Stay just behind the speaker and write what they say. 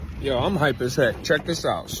Yo, I'm hype as heck. Check this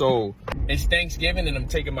out. So, it's Thanksgiving and I'm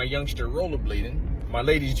taking my youngster rollerblading. My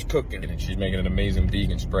lady's cooking and she's making an amazing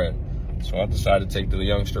vegan spread. So I decided to take the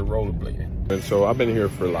youngster rollerblading. And so I've been here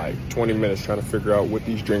for like 20 minutes trying to figure out what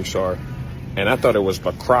these drinks are. And I thought it was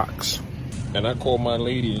La Croix. And I called my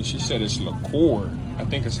lady and she said it's liqueur. I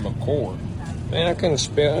think it's liqueur. Man, I couldn't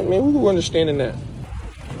spell. I mean, who understanding that?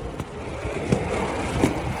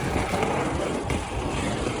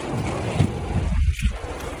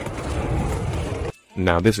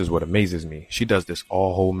 Now, this is what amazes me. She does this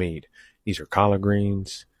all homemade. These are collard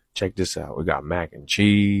greens. Check this out. We got mac and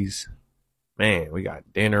cheese. Man, we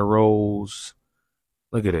got dinner rolls.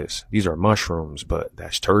 Look at this. These are mushrooms, but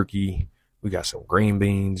that's turkey. We got some green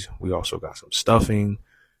beans. We also got some stuffing,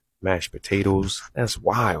 mashed potatoes. That's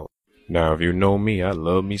wild. Now, if you know me, I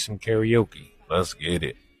love me some karaoke. Let's get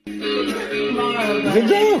it. Good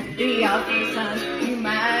job.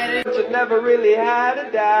 But you never really had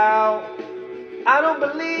a doubt. I don't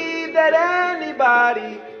believe that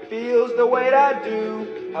anybody feels the way I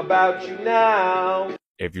do about you now.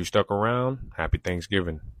 If you stuck around, happy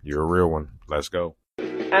Thanksgiving. You're a real one. Let's go.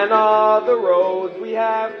 And all the roads we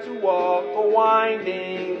have to walk are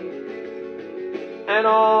winding. And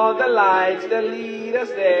all the lights that lead us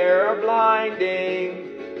there are blinding.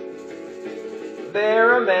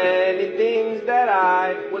 There are many things that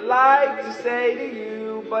I would like to say to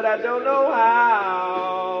you, but I don't know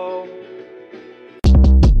how.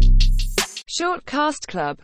 Short Cast Club